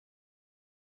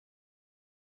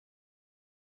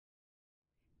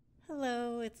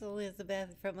Hello, it's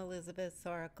Elizabeth from Elizabeth's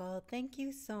Oracle. Thank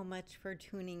you so much for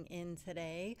tuning in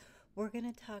today. We're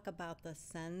going to talk about the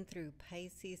Sun through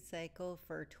Pisces cycle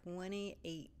for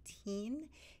 2018.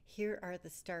 Here are the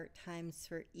start times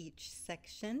for each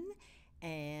section,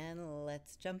 and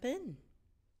let's jump in.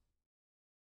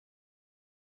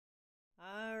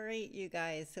 All right, you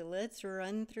guys, so let's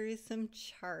run through some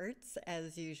charts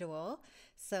as usual.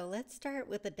 So let's start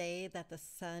with the day that the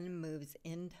Sun moves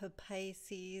into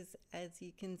Pisces. As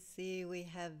you can see, we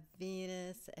have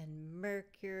Venus and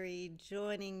Mercury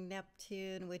joining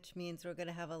Neptune, which means we're going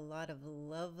to have a lot of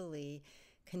lovely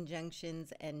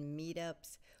conjunctions and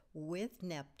meetups with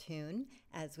Neptune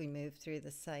as we move through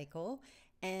the cycle.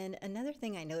 And another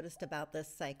thing I noticed about this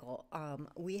cycle,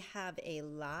 we have a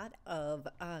lot of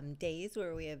days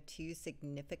where we have two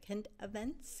significant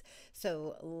events.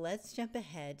 So let's jump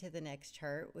ahead to the next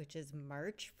chart, which is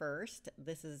March 1st.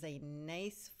 This is a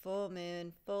nice full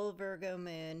moon, full Virgo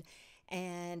moon.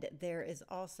 And there is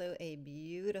also a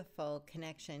beautiful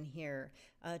connection here,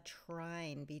 a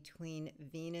trine between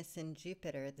Venus and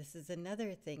Jupiter. This is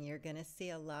another thing you're going to see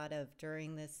a lot of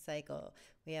during this cycle.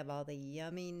 We have all the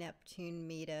yummy Neptune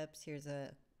meetups. Here's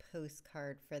a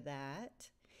postcard for that.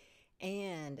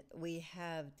 And we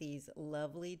have these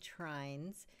lovely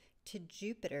trines to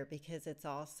Jupiter because it's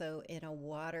also in a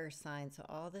water sign. So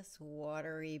all this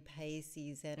watery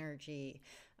Pisces energy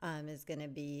is going to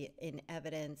be in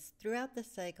evidence throughout the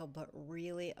cycle, but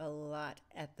really a lot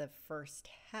at the first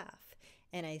half.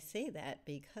 And I say that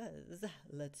because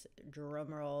let's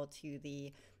drum roll to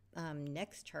the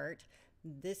next chart.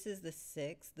 This is the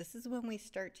 6th. This is when we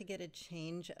start to get a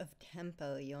change of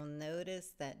tempo. You'll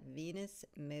notice that Venus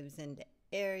moves into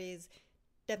Aries.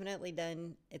 Definitely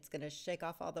done. It's going to shake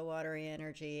off all the watery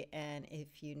energy. And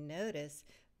if you notice,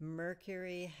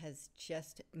 Mercury has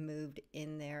just moved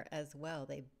in there as well.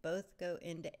 They both go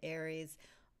into Aries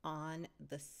on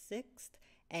the 6th,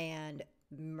 and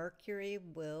Mercury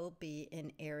will be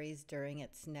in Aries during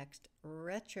its next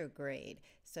retrograde.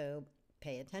 So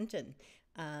pay attention.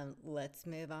 Let's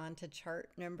move on to chart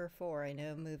number 4. I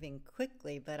know I'm moving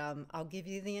quickly, but I'll give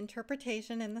you the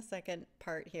interpretation in the second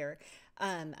part here.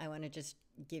 I want to just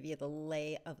give you the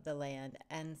lay of the land.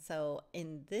 And so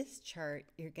in this chart,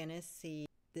 you're going to see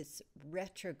this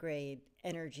retrograde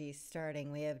energy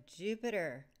starting. We have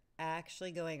Jupiter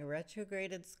actually going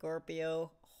retrograde in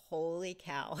Scorpio. Holy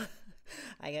cow.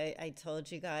 I told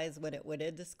you guys when it went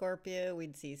into Scorpio,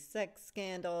 we'd see sex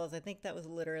scandals. I think that was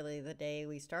literally the day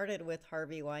we started with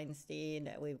Harvey Weinstein.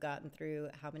 We've gotten through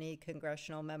how many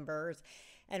congressional members.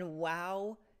 And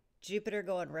wow, Jupiter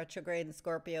going retrograde in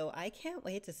Scorpio. I can't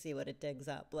wait to see what it digs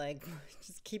up. Like,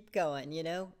 just keep going, you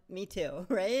know? Me too,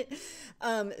 right?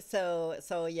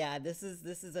 So yeah, this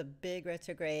is a big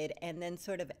retrograde, and then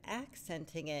sort of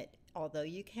accenting it, although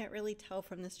you can't really tell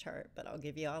from this chart, but I'll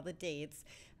give you all the dates.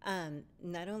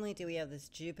 Not only do we have this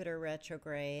Jupiter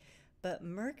retrograde, but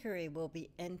Mercury will be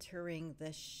entering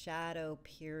the shadow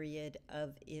period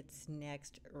of its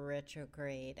next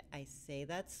retrograde. I say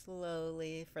that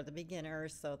slowly for the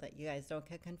beginners so that you guys don't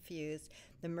get confused.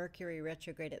 The Mercury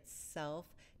retrograde itself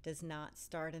does not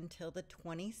start until the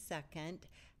 22nd.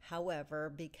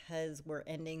 However, because we're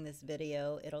ending this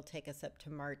video, it'll take us up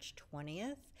to March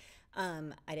 20th.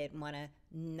 I didn't want to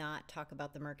not talk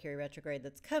about the Mercury retrograde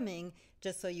that's coming,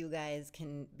 just so you guys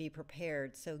can be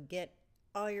prepared. So get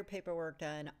all your paperwork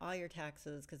done, all your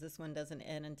taxes, because this one doesn't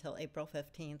end until April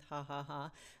 15th. Ha ha ha.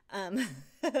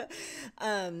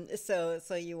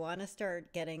 So you want to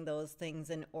start getting those things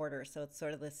in order. So it's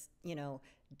sort of this, you know,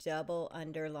 double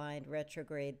underlined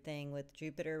retrograde thing with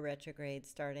Jupiter retrograde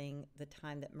starting the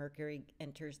time that Mercury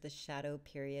enters the shadow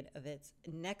period of its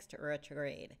next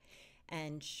retrograde.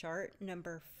 And chart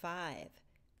number 5.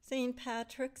 St.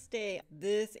 Patrick's Day.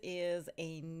 This is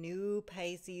a new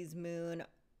Pisces moon.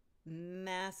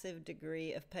 Massive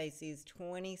degree of Pisces,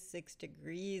 26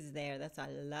 degrees there. That's a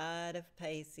lot of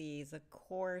Pisces, of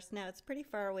course. Now, it's pretty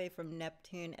far away from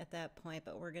Neptune at that point,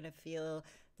 but we're going to feel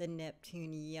the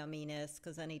Neptune yumminess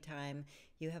because anytime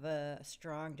you have a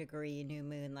strong degree new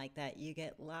moon like that, you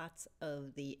get lots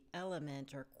of the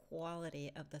element or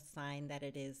quality of the sign that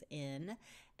it is in.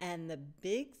 And the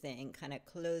big thing kind of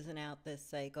closing out this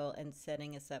cycle and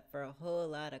setting us up for a whole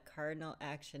lot of cardinal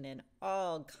action in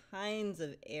all kinds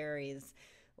of Aries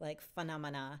like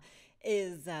phenomena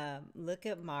is look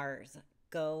at Mars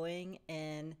going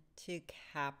into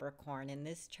Capricorn. In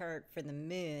this chart for the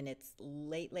moon, it's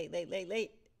late,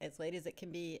 as late as it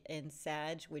can be in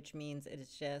Sag, which means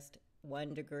it's just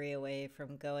 1 degree away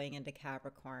from going into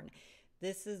Capricorn.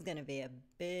 This is going to be a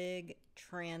big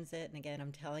transit. And again,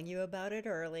 I'm telling you about it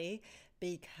early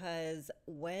because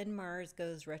when Mars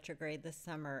goes retrograde this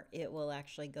summer, it will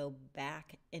actually go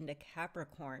back into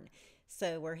Capricorn.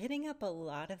 So we're hitting up a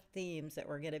lot of themes that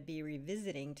we're going to be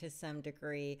revisiting to some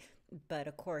degree. But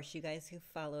of course, you guys who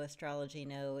follow astrology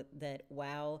know that,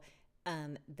 wow,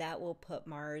 that will put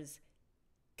Mars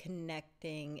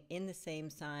connecting in the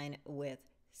same sign with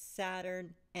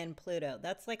Saturn and Pluto.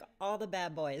 That's like all the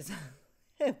bad boys.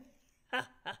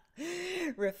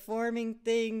 Reforming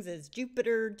things as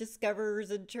Jupiter discovers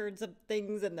and turns up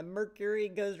things, and the Mercury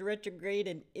goes retrograde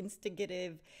and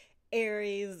instigative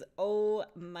Aries. Oh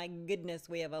my goodness,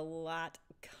 we have a lot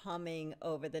coming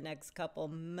over the next couple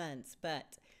months,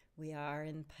 but we are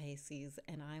in Pisces,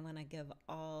 and I want to give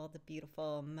all the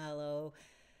beautiful, mellow,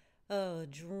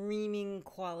 dreaming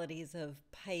qualities of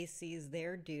Pisces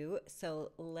their due.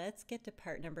 So let's get to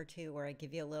part number 2, where I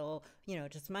give you a little,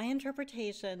 just my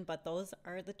interpretation, but those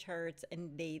are the charts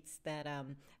and dates that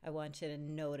I want you to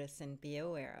notice and be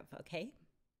aware of, okay?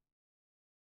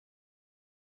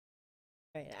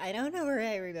 Right. I don't know where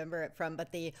I remember it from,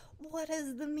 but what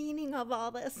is the meaning of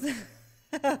all this?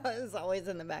 Is always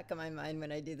in the back of my mind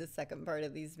when I do the second part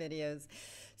of these videos.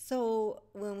 So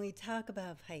when we talk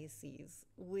about Pisces,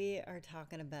 we are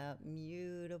talking about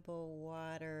mutable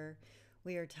water.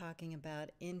 We are talking about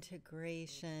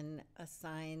integration, a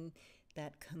sign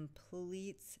that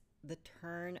completes the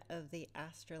turn of the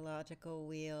astrological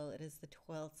wheel. It is the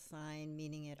 12th sign,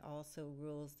 meaning it also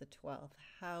rules the 12th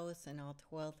house and all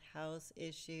 12th house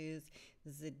issues.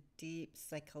 This is a deep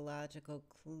psychological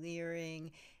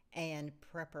clearing and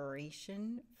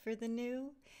preparation for the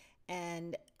new.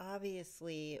 And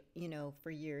obviously,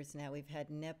 for years now, we've had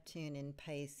Neptune in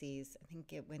Pisces. I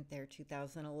think it went there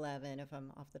 2011, if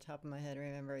I'm off the top of my head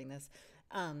remembering this.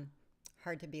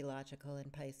 Hard to be logical in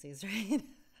Pisces, right?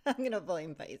 I'm going to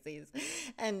blame Pisces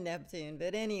and Neptune.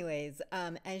 But anyways,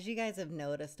 as you guys have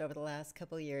noticed over the last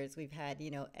couple years, we've had,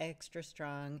 extra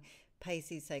strong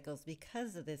Pisces cycles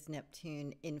because of this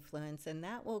Neptune influence, and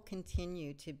that will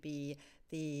continue to be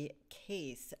the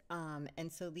case.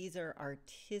 And so these are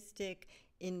artistic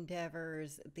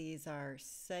endeavors, these are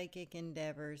psychic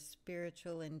endeavors,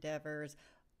 spiritual endeavors.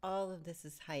 All of this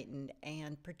is heightened,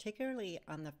 and particularly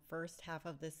on the first half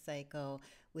of this cycle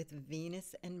with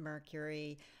Venus and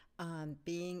Mercury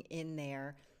being in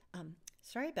there.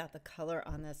 Sorry about the color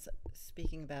on this.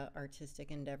 Speaking about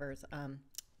artistic endeavors,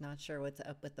 not sure what's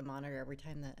up with the monitor. Every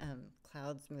time the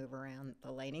clouds move around,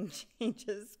 the lighting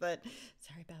changes, but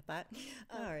sorry about that.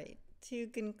 All right, to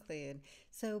conclude,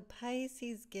 so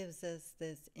Pisces gives us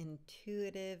this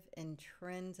intuitive,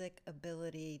 intrinsic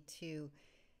ability to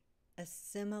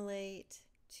assimilate,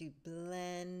 to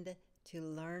blend, to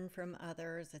learn from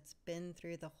others. It's been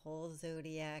through the whole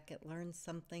zodiac. It learns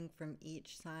something from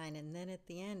each sign, and then at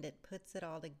the end, it puts it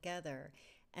all together.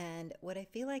 And what I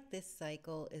feel like this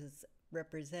cycle is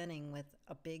representing, with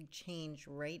a big change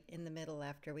right in the middle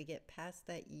after we get past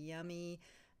that yummy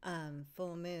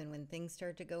full moon, when things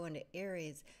start to go into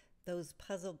Aries, those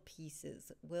puzzle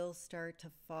pieces will start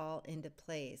to fall into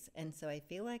place. And so I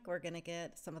feel like we're going to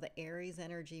get some of the Aries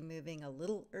energy moving a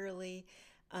little early,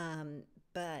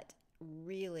 but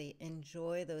really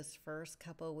enjoy those first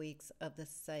couple weeks of the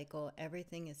cycle.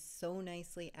 Everything is so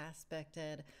nicely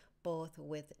aspected, both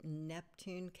with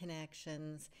Neptune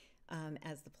connections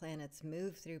as the planets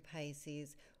move through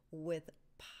Pisces, with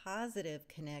positive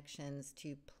connections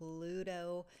to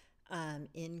Pluto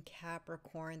in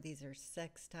Capricorn. These are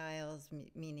sextiles,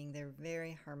 meaning they're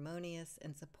very harmonious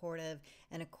and supportive.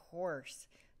 And of course,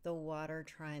 the water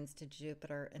trines to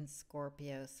Jupiter and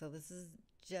Scorpio. So this is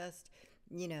just,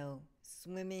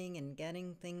 swimming and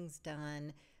getting things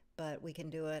done, but we can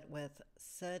do it with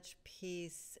such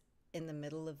peace in the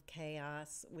middle of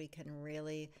chaos. We can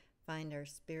really find our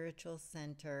spiritual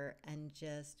center and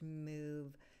just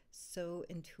move so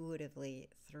intuitively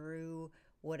through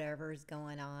whatever's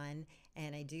going on.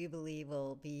 And I do believe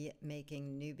we'll be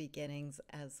making new beginnings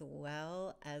as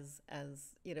well as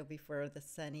before the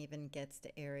sun even gets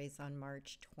to Aries on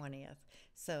March 20th.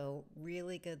 So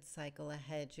really good cycle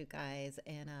ahead, you guys.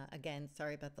 And again,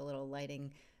 sorry about the little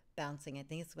lighting bouncing. I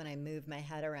think it's when I move my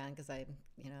head around, because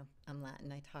I'm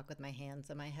Latin. I talk with my hands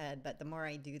and my head, but the more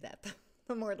I do that,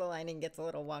 the more the lighting gets a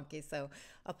little wonky. So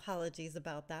apologies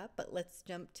about that, but let's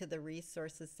jump to the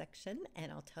resources section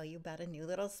and I'll tell you about a new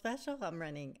little special I'm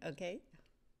running, okay?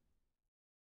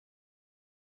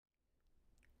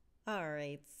 All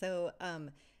right, so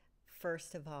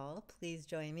First of all, please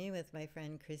join me with my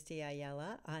friend Kristy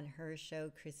Ayala on her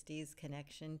show, Kristy's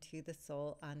Connection to the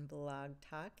Soul on Blog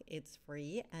Talk. It's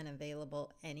free and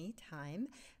available anytime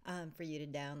for you to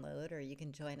download, or you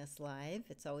can join us live.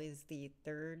 It's always the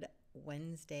third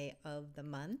Wednesday of the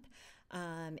month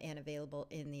and available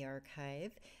in the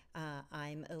archive.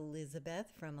 I'm Elizabeth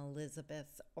from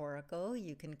Elizabeth's Oracle.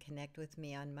 You can connect with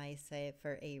me on my site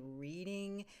for a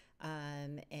reading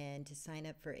and to sign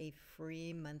up for a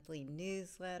free monthly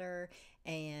newsletter.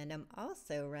 And I'm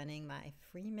also running my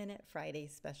Free Minute Friday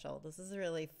special. This is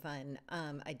really fun.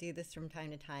 I do this from time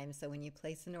to time. So when you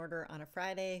place an order on a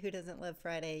Friday, who doesn't love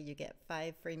Friday? You get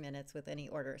 5 free minutes with any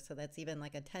order. So that's even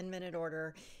like a 10-minute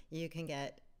order. You can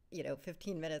get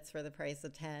 15 minutes for the price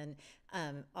of 10.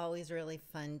 Always really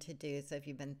fun to do. So if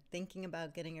you've been thinking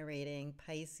about getting a reading,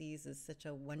 Pisces is such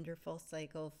a wonderful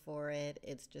cycle for it.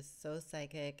 It's just so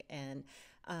psychic and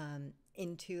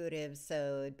intuitive.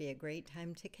 So it'd be a great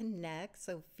time to connect.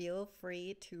 So feel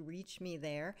free to reach me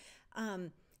there.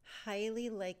 Highly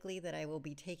likely that I will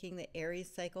be taking the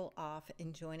Aries cycle off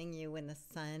and joining you when the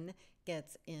sun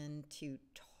gets into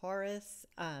Taurus.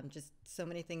 Just so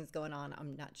many things going on.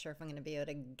 I'm not sure if I'm going to be able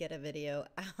to get a video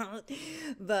out,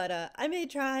 but I may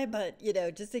try. But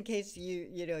just in case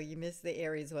you missed the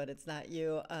Aries one, it's not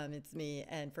you, it's me,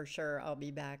 and for sure I'll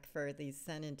be back for the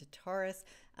sun into Taurus.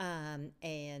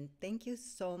 And thank you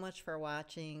so much for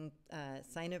watching.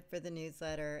 Sign up for the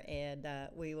newsletter, and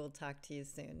we will talk to you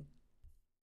soon.